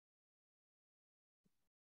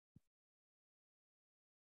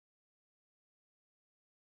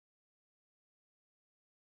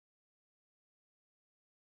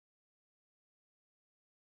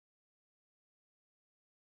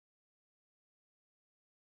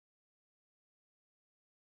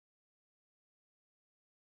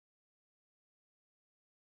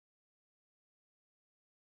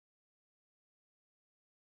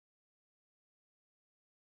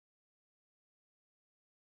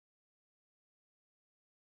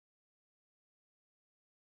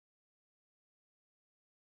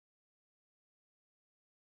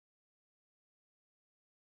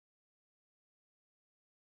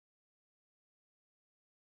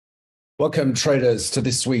Welcome, traders, to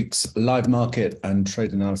this week's live market and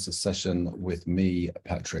trade analysis session with me,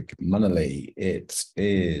 Patrick Munnelly. It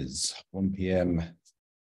is 1 p.m.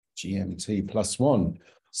 GMT +1.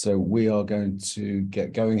 So we are going to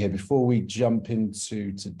get going here. Before we jump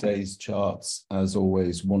into today's charts, as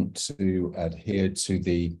always, want to adhere to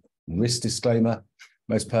the risk disclaimer.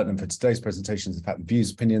 Most pertinent for today's presentation is the fact that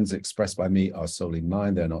views, opinions expressed by me are solely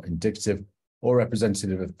mine. They're not indicative or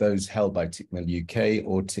representative of those held by Tickmill UK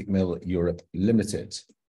or Tickmill Europe Limited.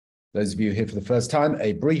 Those of you here for the first time,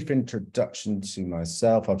 a brief introduction to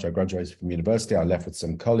myself. After I graduated from university, I left with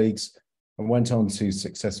some colleagues and went on to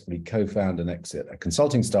successfully co-found and exit a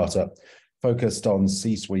consulting startup focused on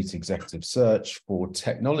C-suite executive search for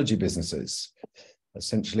technology businesses.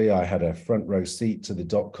 Essentially, I had a front row seat to the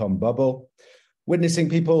dot-com bubble, witnessing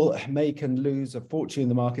people make and lose a fortune in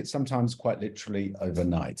the market, sometimes quite literally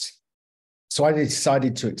overnight. So I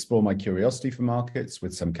decided to explore my curiosity for markets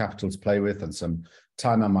with some capital to play with and some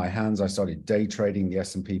time on my hands. I started day trading the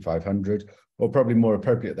S&P 500, or probably more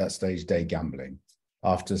appropriate at that stage, day gambling.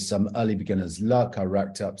 After some early beginner's luck, I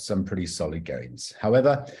racked up some pretty solid gains.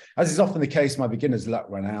 However, as is often the case, my beginner's luck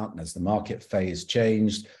ran out, and as the market phase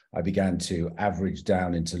changed, I began to average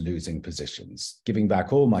down into losing positions, giving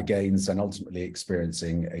back all my gains and ultimately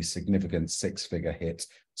experiencing a significant six-figure hit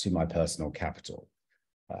to my personal capital.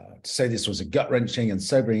 To say this was a gut-wrenching and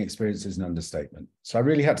sobering experience is an understatement. So I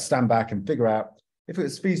really had to stand back and figure out if it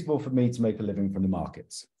was feasible for me to make a living from the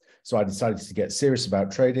markets. So I decided to get serious about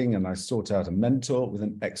trading, and I sought out a mentor with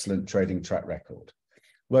an excellent trading track record.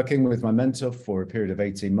 Working with my mentor for a period of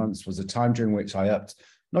 18 months was a time during which I upped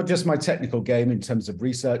not just my technical game in terms of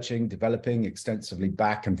researching, developing extensively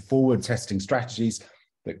back and forward testing strategies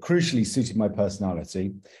that crucially suited my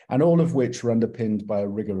personality, and all of which were underpinned by a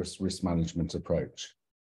rigorous risk management approach.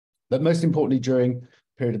 But most importantly, during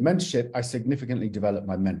a period of mentorship, I significantly developed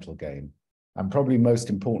my mental game. And probably most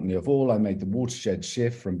importantly of all, I made the watershed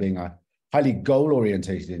shift from being a highly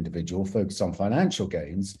goal-orientated individual focused on financial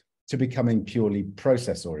gains to becoming purely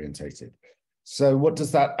process-orientated. So what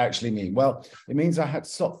does that actually mean? Well, it means I had to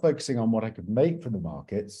stop focusing on what I could make from the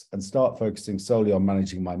markets and start focusing solely on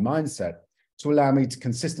managing my mindset to allow me to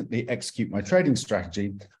consistently execute my trading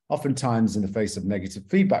strategy, oftentimes in the face of negative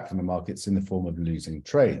feedback from the markets in the form of losing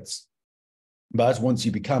trades. But once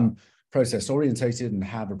you become process-orientated and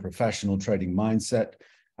have a professional trading mindset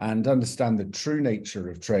and understand the true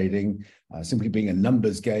nature of trading, simply being a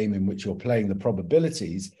numbers game in which you're playing the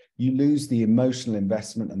probabilities, you lose the emotional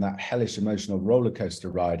investment and that hellish emotional roller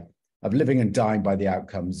coaster ride of living and dying by the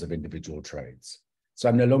outcomes of individual trades. So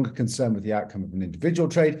I'm no longer concerned with the outcome of an individual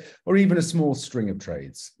trade or even a small string of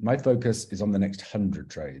trades. My focus is on the next 100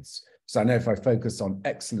 trades. So I know if I focus on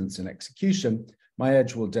excellence in execution, my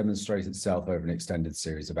edge will demonstrate itself over an extended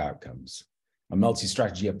series of outcomes. A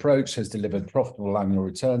multi-strategy approach has delivered profitable annual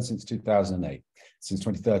returns since 2008. Since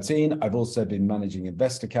 2013, I've also been managing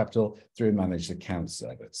investor capital through a managed account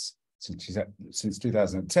service. Since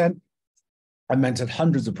 2010, I mentored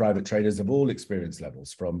hundreds of private traders of all experience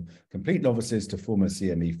levels, from complete novices to former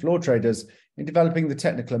CME floor traders, in developing the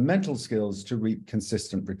technical and mental skills to reap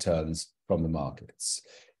consistent returns from the markets.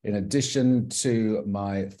 In addition to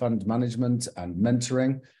my fund management and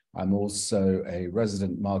mentoring, I'm also a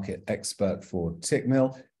resident market expert for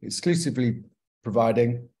Tickmill, exclusively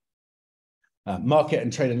providing market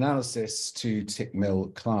and trade analysis to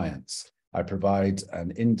Tickmill clients. I provide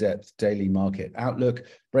an in-depth daily market outlook,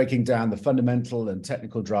 breaking down the fundamental and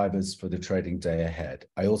technical drivers for the trading day ahead.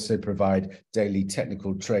 I also provide daily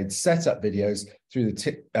technical trade setup videos through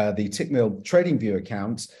the Tickmill TradingView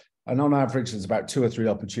account, and on average, there's about 2 or 3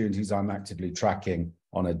 opportunities I'm actively tracking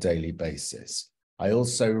on a daily basis. I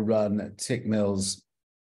also run Tickmill's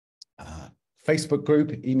Facebook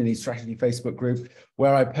group, E-mini Strategy Facebook group,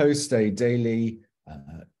 where I post a daily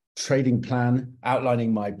trading plan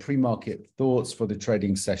outlining my pre-market thoughts for the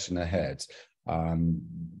trading session ahead.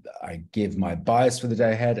 I give my bias for the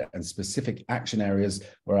day ahead and specific action areas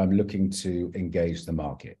where I'm looking to engage the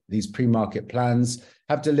market. These pre-market plans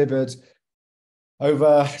have delivered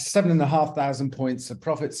over 7,500 points of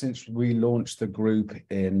profit since we launched the group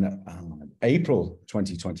in April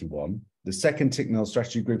 2021. The second Tickmill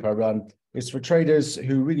strategy group I run is for traders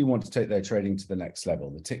who really want to take their trading to the next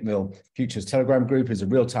level. The Tickmill Futures Telegram group is a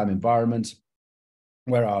real-time environment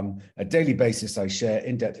where on a daily basis I share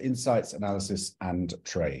in-depth insights, analysis, and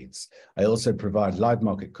trades. I also provide live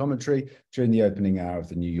market commentary during the opening hour of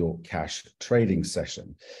the New York cash trading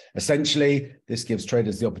session. Essentially, this gives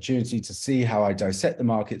traders the opportunity to see how I dissect the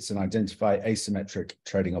markets and identify asymmetric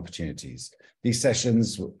trading opportunities. These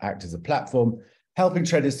sessions will act as a platform, helping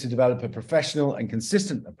traders to develop a professional and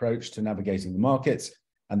consistent approach to navigating the markets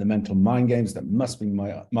and the mental mind games that must be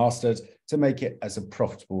mastered to make it as a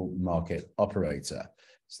profitable market operator.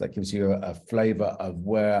 So that gives you a flavor of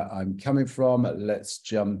where I'm coming from. Let's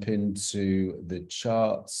jump into the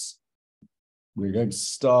charts. We're going to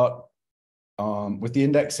start with the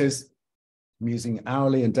indexes. I'm using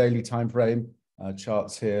hourly and daily time frame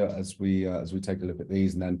charts here as we take a look at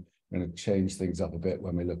these, and then we're going to change things up a bit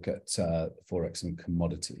when we look at Forex and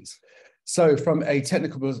commodities. So from a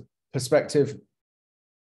technical perspective,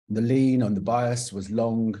 the lean on the bias was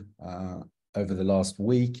long over the last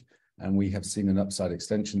week, and we have seen an upside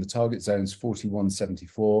extension. The target zone is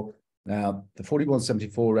 41.74. Now, the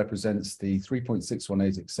 41.74 represents the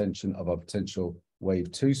 3.618 extension of our potential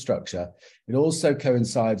wave 2 structure. It also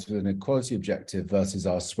coincides with an equality objective versus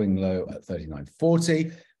our swing low at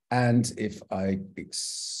 39.40. And if I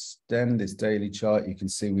extend this daily chart, you can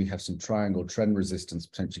see we have some triangle trend resistance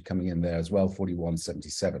potentially coming in there as well, 41.77.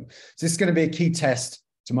 So this is going to be a key test,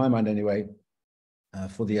 to my mind anyway,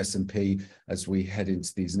 for the S&P as we head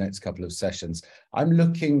into these next couple of sessions. I'm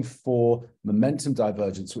looking for momentum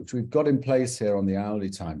divergence, which we've got in place here on the hourly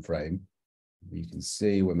time frame. You can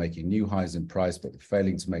see we're making new highs in price, but we're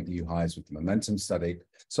failing to make new highs with the momentum study.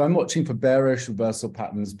 So I'm watching for bearish reversal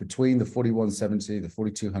patterns between the 41.70, the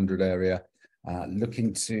 4200 area,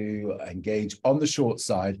 looking to engage on the short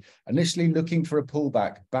side, initially looking for a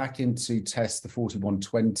pullback back into test the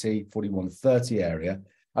 41.20, 41.30 area.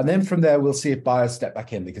 And then from there, we'll see if buyers step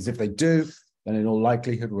back in, because if they do, then in all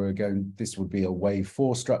likelihood, this would be a wave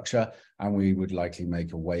 4 structure, and we would likely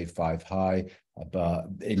make a wave 5 high, but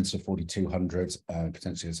into 4200,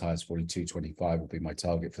 potentially as high as 42.25 will be my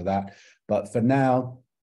target for that. But for now,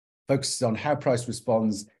 focus on how price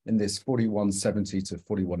responds in this 41.70 to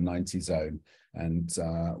 41.90 zone. And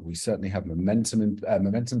we certainly have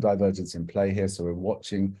momentum divergence in play here. So we're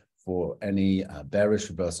watching for any bearish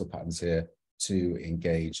reversal patterns here to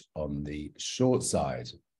engage on the short side.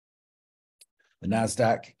 The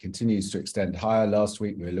NASDAQ continues to extend higher. Last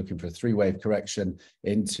week, we were looking for a 3-wave correction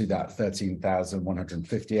into that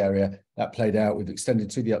 13,150 area. That played out. We've extended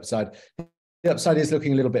to the upside. The upside is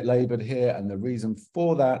looking a little bit labored here, and the reason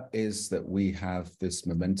for that is that we have this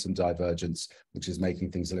momentum divergence, which is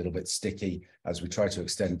making things a little bit sticky as we try to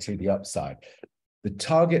extend to the upside. The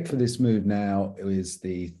target for this move now is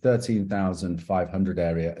the 13,500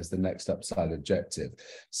 area as the next upside objective.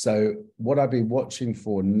 So what I've been watching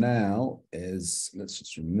for now is, let's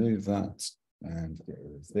just remove that and get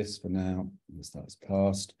rid of this for now. That's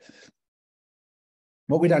past.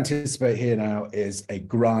 What we'd anticipate here now is a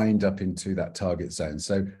grind up into that target zone.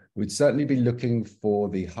 So we'd certainly be looking for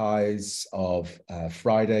the highs of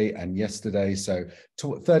Friday and yesterday. So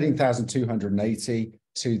 13,280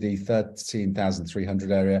 to the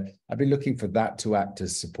 13,300 area. I'd be looking for that to act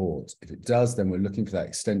as support. If it does, then we're looking for that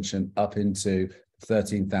extension up into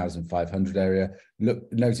 13,500 area.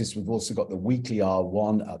 Notice we've also got the weekly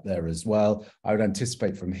R1 up there as well. I would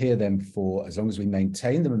anticipate from here then, for as long as we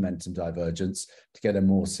maintain the momentum divergence, to get a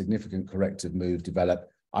more significant corrective move develop,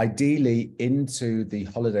 ideally into the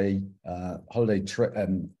holiday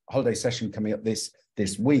session coming up this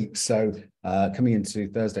week. So coming into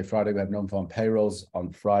Thursday, Friday, we have non-farm payrolls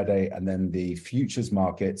on Friday, and then the futures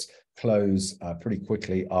markets close pretty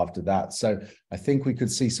quickly after that. So I think we could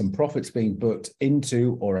see some profits being booked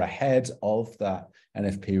into or ahead of that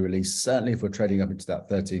NFP release. Certainly if we're trading up into that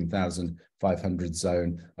 13,500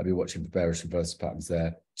 zone, I'd be watching for bearish reversal patterns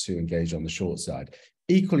there to engage on the short side.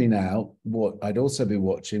 Equally now, what I'd also be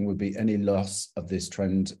watching would be any loss of this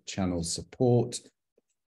trend channel support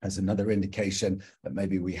as another indication that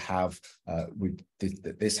maybe we have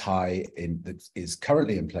this high that is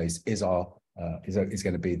currently in place is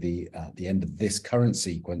going to be the end of this current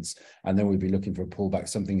sequence, and then we'd be looking for a pullback,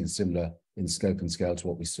 something similar in scope and scale to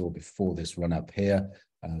what we saw before this run up here.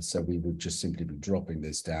 So we would just simply be dropping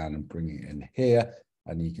this down and bringing it in here,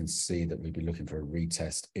 and you can see that we'd be looking for a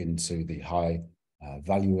retest into the high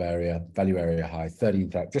value area high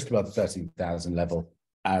 13,000, just above the 13,000 level,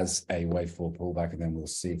 as a wave 4 pullback, and then we'll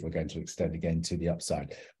see if we're going to extend again to the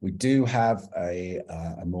upside. We do have a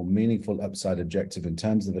more meaningful upside objective in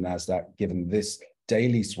terms of the NASDAQ, given this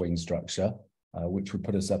daily swing structure, which would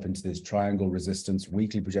put us up into this triangle resistance,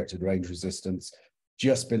 weekly projected range resistance,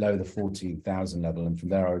 just below the 14,000 level. And from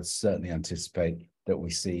there, I would certainly anticipate that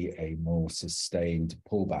we see a more sustained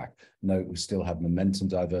pullback. Note, we still have momentum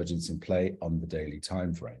divergence in play on the daily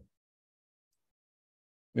time frame.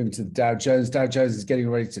 Moving to the Dow Jones. Dow Jones is getting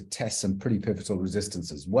ready to test some pretty pivotal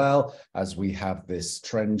resistance as well, as we have this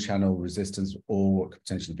trend channel resistance, or what could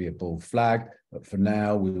potentially be a bull flag. But for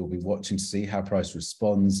now, we will be watching to see how price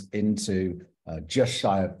responds into just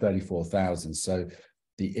shy of 34,000. So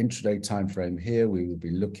the intraday time frame here, we will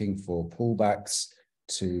be looking for pullbacks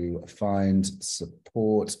to find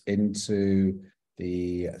support into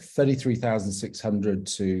the 33,600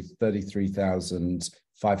 to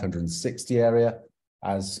 33,560 area.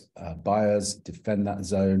 As buyers defend that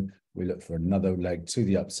zone, we look for another leg to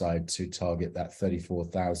the upside to target that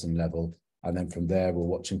 34,000 level. And then from there, we're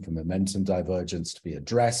watching for momentum divergence to be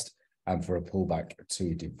addressed and for a pullback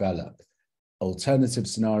to develop. Alternative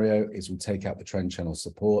scenario is we take out the trend channel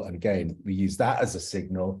support. And again, we use that as a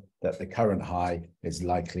signal that the current high is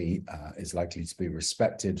likely to be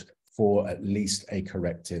respected for at least a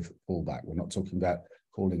corrective pullback. We're not talking about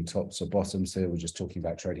calling tops or bottoms here. We're just talking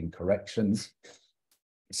about trading corrections.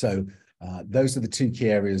 So those are the two key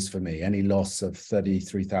areas for me. Any loss of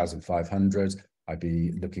 33,500, I'd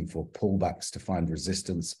be looking for pullbacks to find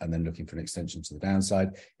resistance and then looking for an extension to the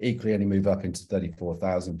downside. Equally, any move up into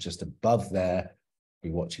 34,000, just above there,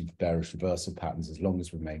 be watching for bearish reversal patterns as long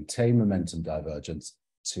as we maintain momentum divergence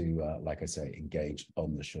to, like I say, engage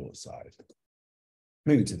on the short side.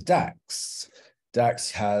 Moving to the DAX.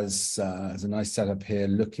 DAX has a nice setup here,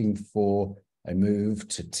 looking for a move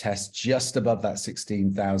to test just above that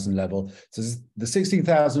 16,000 level. So the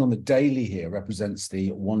 16,000 on the daily here represents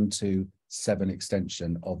the 127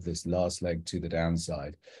 extension of this last leg to the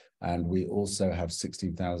downside. And we also have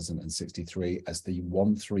 16,063 as the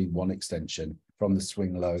 131 extension from the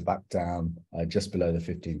swing low back down just below the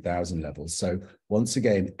 15,000 level. So once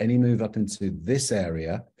again, any move up into this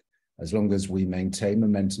area, as long as we maintain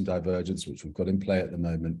momentum divergence, which we've got in play at the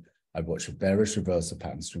moment, I'd watch for bearish reversal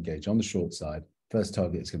patterns to engage on the short side. First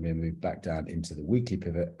target is going to be a move back down into the weekly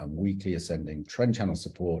pivot and weekly ascending trend channel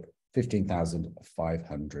support,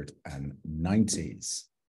 15,590s.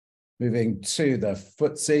 Moving to the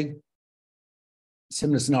FTSE,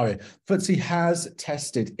 similar scenario. FTSE has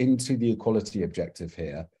tested into the equality objective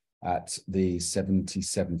here at the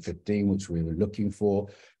 77.15, which we were looking for.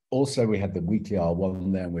 Also, we had the weekly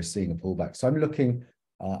R1 there, and we're seeing a pullback. So I'm looking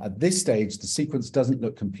at this stage, the sequence doesn't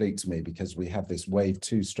look complete to me because we have this wave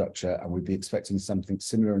 2 structure, and we'd be expecting something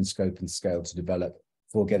similar in scope and scale to develop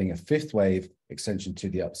for getting a fifth wave extension to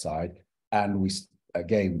the upside. And we,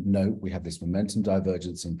 again, note we have this momentum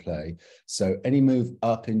divergence in play. So any move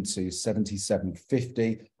up into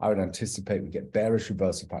 77.50, I would anticipate we get bearish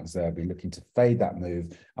reversal patterns there. I'd be looking to fade that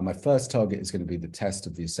move. And my first target is going to be the test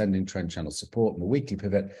of the ascending trend channel support and the weekly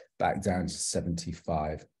pivot back down to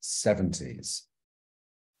 75.70s.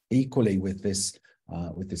 Equally with this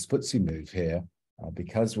FTSE move here,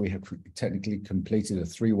 because we have technically completed a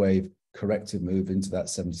three-wave corrective move into that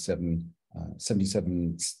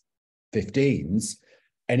 77.15s,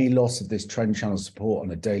 any loss of this trend channel support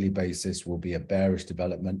on a daily basis will be a bearish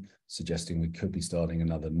development, suggesting we could be starting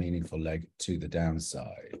another meaningful leg to the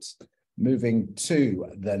downside. Moving to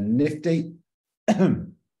the Nifty.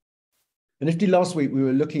 The Nifty last week, we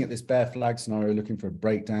were looking at this bear flag scenario, looking for a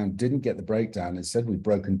breakdown, didn't get the breakdown. Instead, we've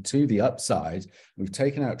broken to the upside. We've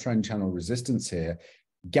taken out trend channel resistance here.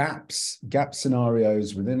 Gap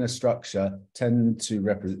scenarios within a structure tend to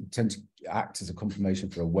act as a confirmation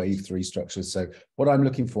for a wave 3 structure. So what I'm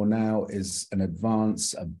looking for now is an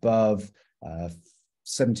advance above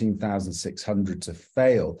 17,600 to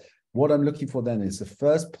fail. What I'm looking for then is the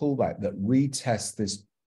first pullback that retests this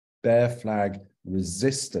bear flag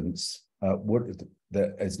resistance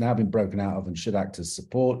that has now been broken out of and should act as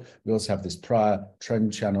support. We also have this prior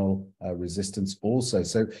trend channel resistance also.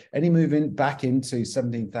 So any move back into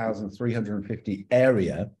 17,350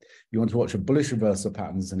 area, you want to watch for bullish reversal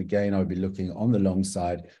patterns. And again, I would be looking on the long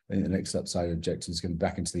side. I think the next upside objective is going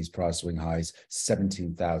back into these price swing highs,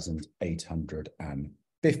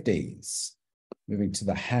 17,850s. Moving to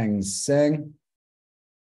the Hang Seng.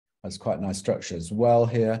 That's quite a nice structure as well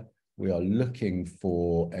here. We are looking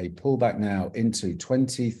for a pullback now into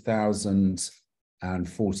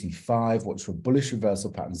 20,045. Watch for bullish reversal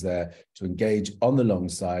patterns there to engage on the long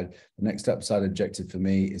side. The next upside objective for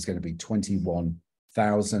me is going to be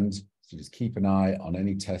 21,000. So just keep an eye on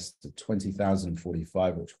any test of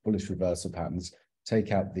 20,045, which bullish reversal patterns.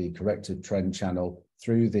 Take out the corrective trend channel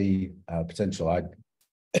through the potential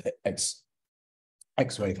X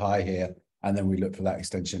wave high here. And then we look for that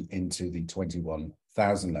extension into the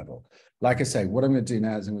 21,000 level. Like I say, what I'm going to do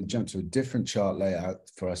now is I'm going to jump to a different chart layout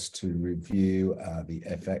for us to review the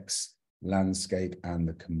FX landscape and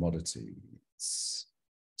the commodities.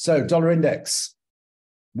 So dollar index,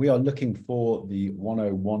 we are looking for the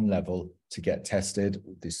 101 level to get tested.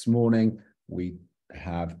 This morning, we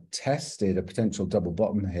have tested a potential double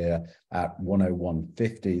bottom here at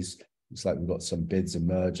 101.50s. Looks like we've got some bids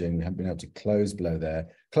emerging. We haven't been able to close below there.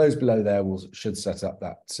 Close below there should set up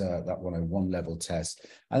that that 101 level test.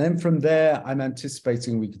 And then from there, I'm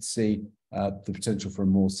anticipating we could see the potential for a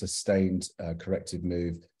more sustained corrective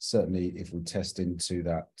move. Certainly, if we test into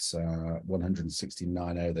that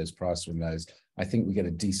 169.0, those price swing lows, I think we get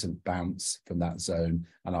a decent bounce from that zone.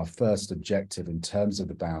 And our first objective in terms of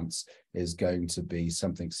the bounce is going to be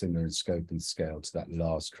something similar in scope and scale to that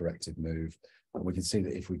last corrective move. And we can see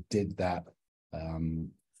that if we did that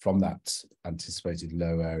from that anticipated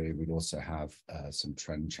low area, we'd also have some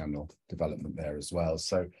trend channel development there as well.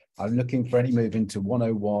 So I'm looking for any move into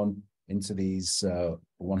 101, into these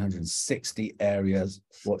 160 areas.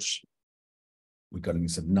 Watch, we've got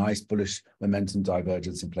some nice bullish momentum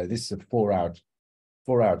divergence in play. This is a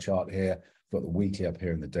four-hour chart here. Got the weekly up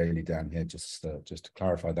here and the daily down here, just to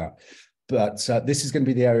clarify that. But this is going to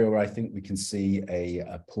be the area where I think we can see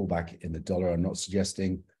a pullback in the dollar. I'm not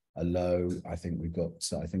suggesting a low. I think we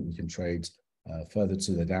can trade further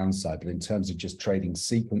to the downside. But in terms of just trading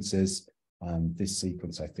sequences, this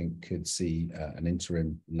sequence I think could see an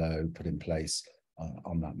interim low put in place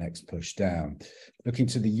on that next push down. Looking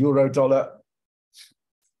to the euro dollar.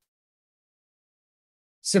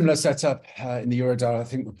 Similar setup in the euro dollar. I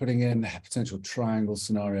think we're putting in a potential triangle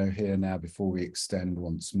scenario here now before we extend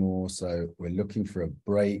once more. So we're looking for a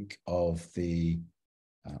break of the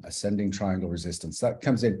ascending triangle resistance. That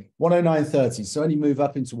comes in 109.30. So any move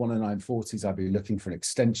up into 109.40s, I'll be looking for an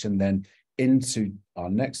extension then into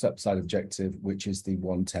our next upside objective, which is the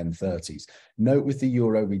 110.30s. Note with the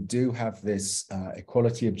euro, we do have this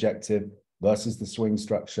equality objective versus the swing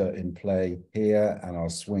structure in play here, and our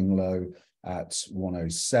swing low at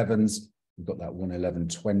 107s. We've got that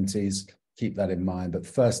 111.20s. Keep that in mind. But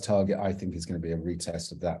first target, I think, is going to be a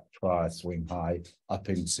retest of that prior swing high up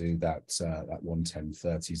into that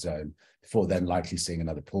 110.30 zone, before then likely seeing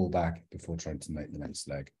another pullback before trying to make the next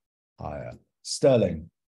leg higher. Sterling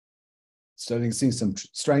seeing some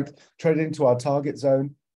strength, traded into our target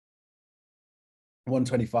zone,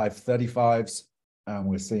 125.35s, and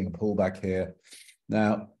we're seeing a pullback here.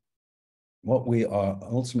 Now, what we are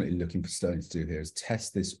ultimately looking for sterling to do here is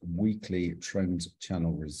test this weekly trend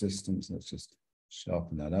channel resistance. Let's just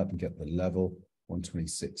sharpen that up and get the level,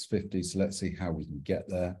 126.50. So let's see how we can get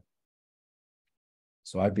there.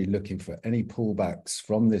 So I'd be looking for any pullbacks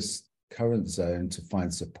from this current zone to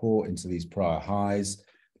find support into these prior highs,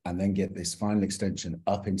 and then get this final extension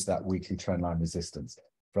up into that weekly trend line resistance.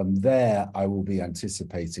 From there, I will be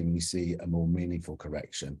anticipating we see a more meaningful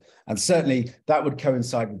correction. And certainly that would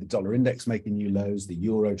coincide with the dollar index making new lows, the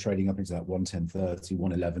euro trading up into that 110.30,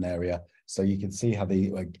 111 area. So you can see how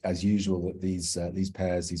as usual, that these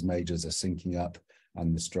pairs, these majors are syncing up,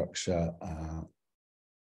 and the structure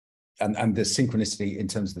and the synchronicity in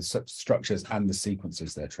terms of the structures and the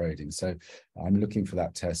sequences they're trading. So I'm looking for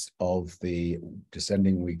that test of the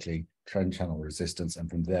descending weekly trend channel resistance. And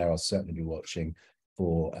from there, I'll certainly be watching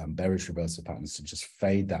for bearish reversal patterns to just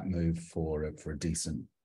fade that move for a decent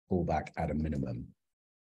pullback at a minimum.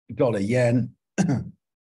 Dollar yen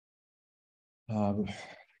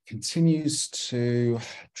continues to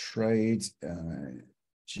trade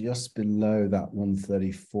just below that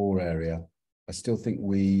 134 area. I still think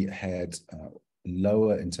we head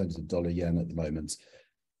lower in terms of dollar yen at the moment.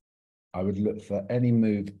 I would look for any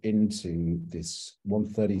move into this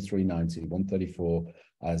 133.90, 134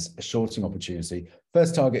 as a shorting opportunity.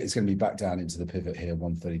 First target is going to be back down into the pivot here,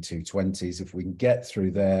 132.20s. If we can get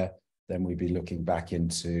through there, then we'd be looking back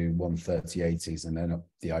into 130.80s. And then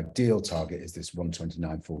the ideal target is this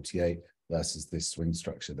 129.48 versus this swing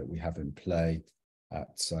structure that we have in play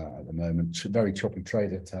at the moment. Very choppy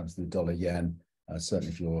trade in terms of the dollar yen.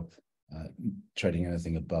 Certainly if you're trading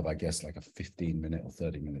anything above, I guess, like a 15-minute or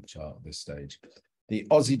 30-minute chart at this stage. The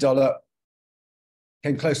Aussie dollar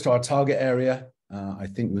came close to our target area. I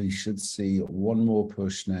think we should see one more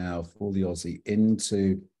push now for the Aussie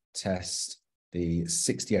into test the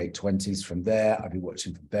 68.20s. From there, I'd be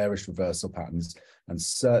watching for bearish reversal patterns, and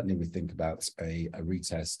certainly we think about a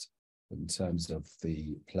retest in terms of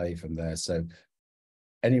the play from there. So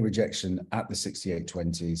any rejection at the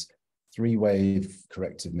 68.20s, three-wave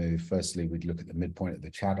corrective move. Firstly, we'd look at the midpoint of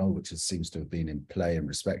the channel, which seems to have been in play and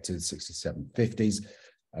respected, 67.50s.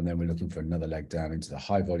 And then we're looking for another leg down into the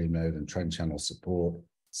high volume node and trend channel support,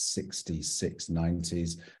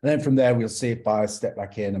 66.90s. And then from there, we'll see if buyers step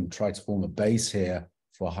back in and try to form a base here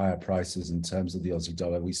for higher prices in terms of the Aussie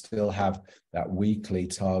dollar. We still have that weekly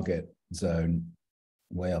target zone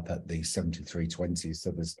way up at the 73.20s.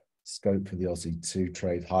 So there's scope for the Aussie to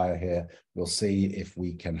trade higher here. We'll see if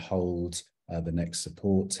we can hold the next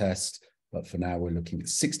support test. But for now, we're looking at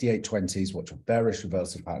 68.20s, watch for bearish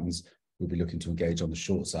reversal patterns we'll be looking to engage on the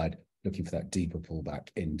short side, looking for that deeper pullback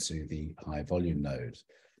into the high volume node.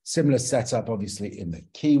 Similar setup, obviously, in the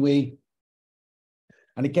Kiwi.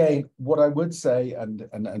 And again, what I would say, and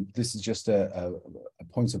this is just a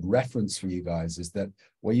point of reference for you guys, is that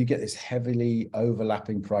where you get this heavily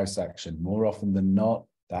overlapping price action, more often than not,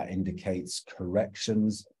 that indicates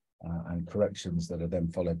corrections and corrections that are then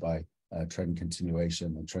followed by trend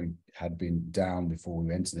continuation. And trend had been down before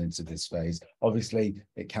we entered into this phase. Obviously,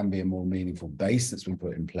 it can be a more meaningful base that's been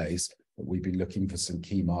put in place, but we've been looking for some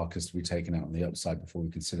key markers to be taken out on the upside before we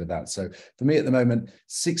consider that. So for me at the moment,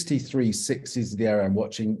 63.60 is the area I'm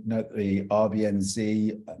watching. Note the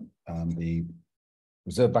RBNZ, the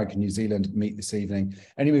Reserve Bank of New Zealand meet this evening.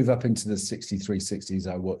 Any move up into the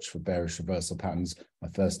 63.60s, I watch for bearish reversal patterns. My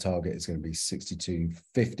first target is going to be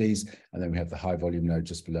 62.50s, and then we have the high volume node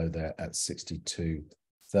just below there at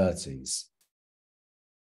 62.30s.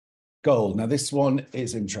 Gold. Now this one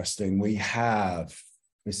is interesting. We have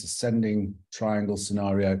this ascending triangle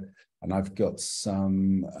scenario, and I've got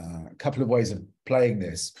some a couple of ways of playing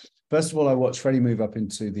this. First of all, I watch for any move up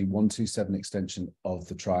into the 127 extension of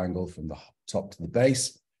the triangle from the top to the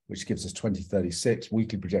base, which gives us 2036,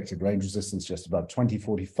 weekly projected range resistance just above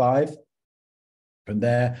 2045. From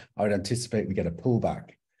there, I would anticipate we get a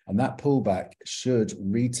pullback, and that pullback should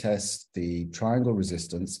retest the triangle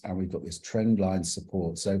resistance, and we've got this trend line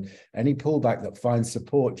support. So any pullback that finds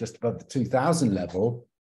support just above the 2000 level,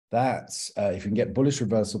 that's, if you can get bullish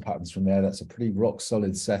reversal patterns from there, that's a pretty rock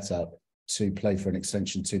solid setup to play for an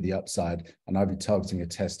extension to the upside. And I'll be targeting a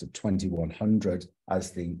test of 2100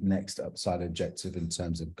 as the next upside objective in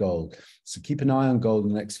terms of gold. So keep an eye on gold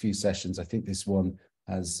in the next few sessions. I think this one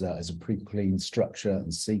has a pretty clean structure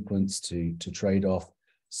and sequence to trade off.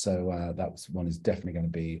 So that one is definitely going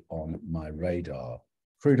to be on my radar.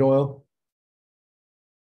 Crude oil.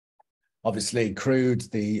 Obviously, crude,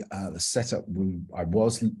 the setup I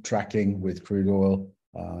was tracking with crude oil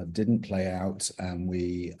didn't play out, and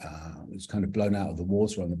we was kind of blown out of the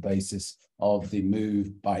water on the basis of the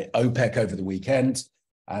move by OPEC over the weekend.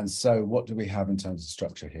 And so what do we have in terms of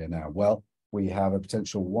structure here now? Well, we have a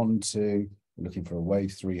potential 1-2, looking for a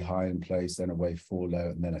wave 3 high in place, then a wave 4 low,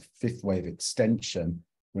 and then a fifth wave extension.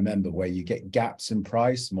 Remember, where you get gaps in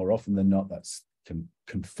price, more often than not, that's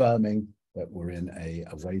confirming that we're in a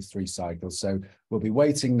wave 3 cycle. So we'll be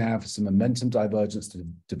waiting now for some momentum divergence to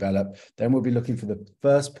develop. Then we'll be looking for the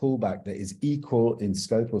first pullback that is equal in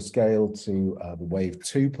scope or scale to the wave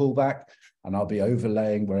 2 pullback. And I'll be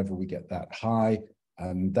overlaying wherever we get that high.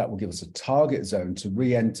 And that will give us a target zone to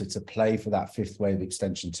re-enter to play for that fifth wave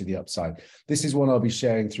extension to the upside. This is one I'll be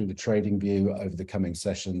sharing through the trading view over the coming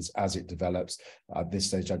sessions as it develops. At this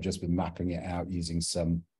stage, I've just been mapping it out using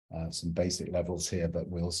some basic levels here, but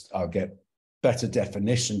I'll get better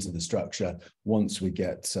definition to the structure once we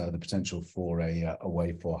get the potential for a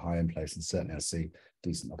wave 4 high in place. And certainly I see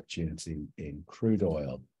decent opportunity in crude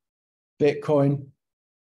oil. Bitcoin,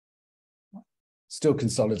 still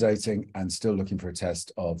consolidating and still looking for a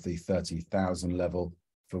test of the 30,000 level,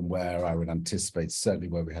 from where I would anticipate, certainly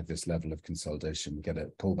where we had this level of consolidation, we get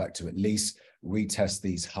a pullback to at least retest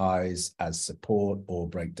these highs as support, or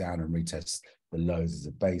break down and retest the lows as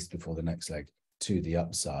a base before the next leg to the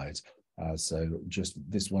upside. So just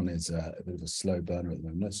this one is a bit of a slow burner at the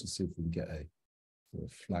moment. Let's just see if we can get a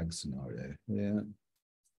flag scenario. Yeah,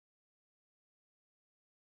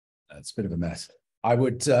 it's a bit of a mess. I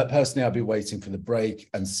would personally, I'll be waiting for the break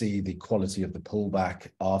and see the quality of the pullback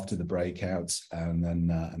after the breakouts, and then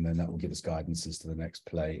that will give us guidance as to the next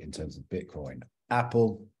play in terms of Bitcoin.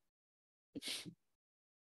 Apple,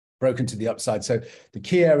 broken to the upside. So the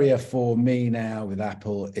key area for me now with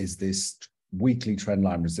Apple is this weekly trend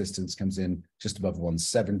line resistance comes in just above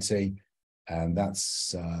 170, and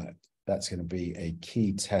that's going to be a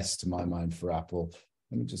key test to my mind for Apple.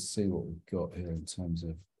 Let me just see what we've got here in terms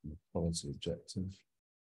of the quality objective.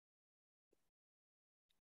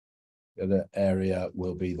 The other area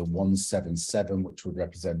will be the 177, which would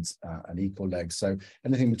represent an equal leg. So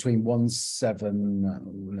anything between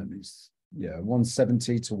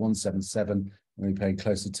 170 to 177. We're paying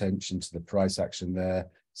close attention to the price action there,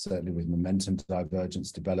 certainly with momentum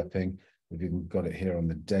divergence developing. We've even got it here on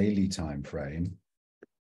the daily time frame.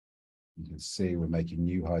 You can see we're making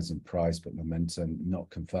new highs in price, but momentum not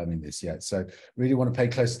confirming this yet. So really want to pay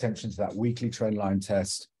close attention to that weekly trend line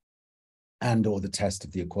test and or the test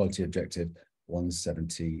of the equality objective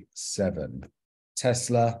 177.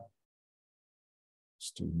 Tesla,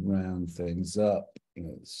 just to round things up,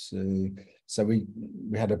 let's see. So we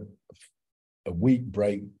had a weak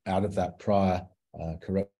break out of that prior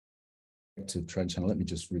corrective trend channel. Let me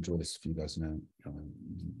just redraw this for you guys now.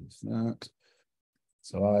 That.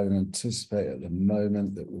 So I anticipate at the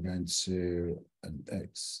moment that we're going to an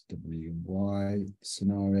XWY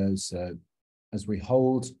scenario. So as we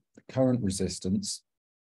hold the current resistance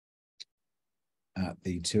at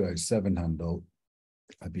the 207 handle,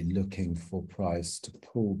 I'd be looking for price to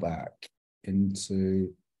pull back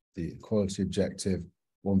into the equality objective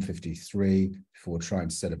 153 before trying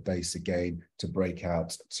to set a base again to break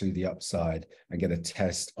out to the upside and get a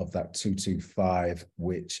test of that 225,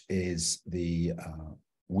 which is the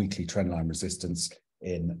weekly trendline resistance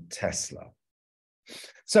in Tesla.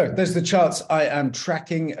 So those are the charts I am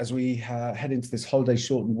tracking as we head into this holiday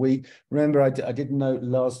shortened week. Remember, I did note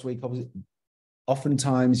last week, obviously,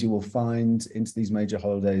 oftentimes you will find into these major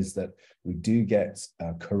holidays that we do get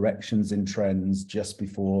corrections in trends just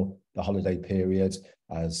before the holiday period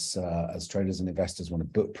as traders and investors want to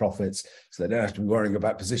book profits so they don't have to be worrying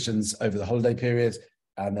about positions over the holiday period.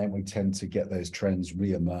 And then we tend to get those trends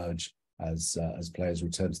re-emerge as players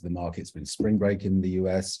return to the market. It's been spring break in the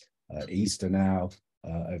US, Easter now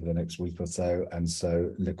over the next week or so. And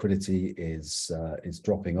so liquidity is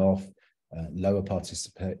dropping off. Lower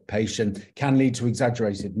participation can lead to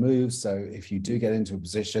exaggerated moves. So if you do get into a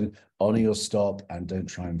position, honor your stop and don't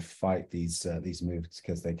try and fight these moves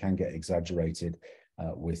because they can get exaggerated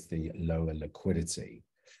with the lower liquidity.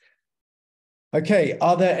 Okay,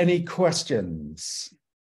 are there any questions?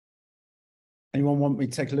 Anyone want me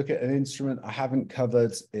to take a look at an instrument I haven't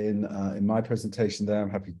covered in my presentation there? I'm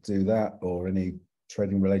happy to do that, or any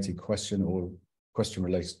trading related question or question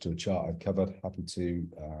related to a chart I've covered. Happy to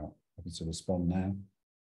respond now.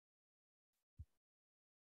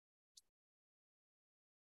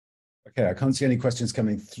 Okay, I can't see any questions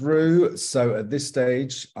coming through. So at this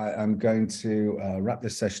stage, I am going to wrap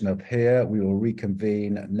this session up here. We will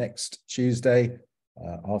reconvene next Tuesday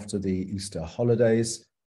after the Easter holidays.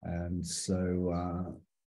 And so,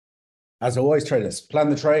 as always, traders, plan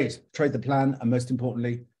the trade the plan, and most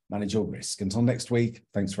importantly, manage your risk. Until next week,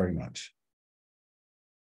 thanks very much.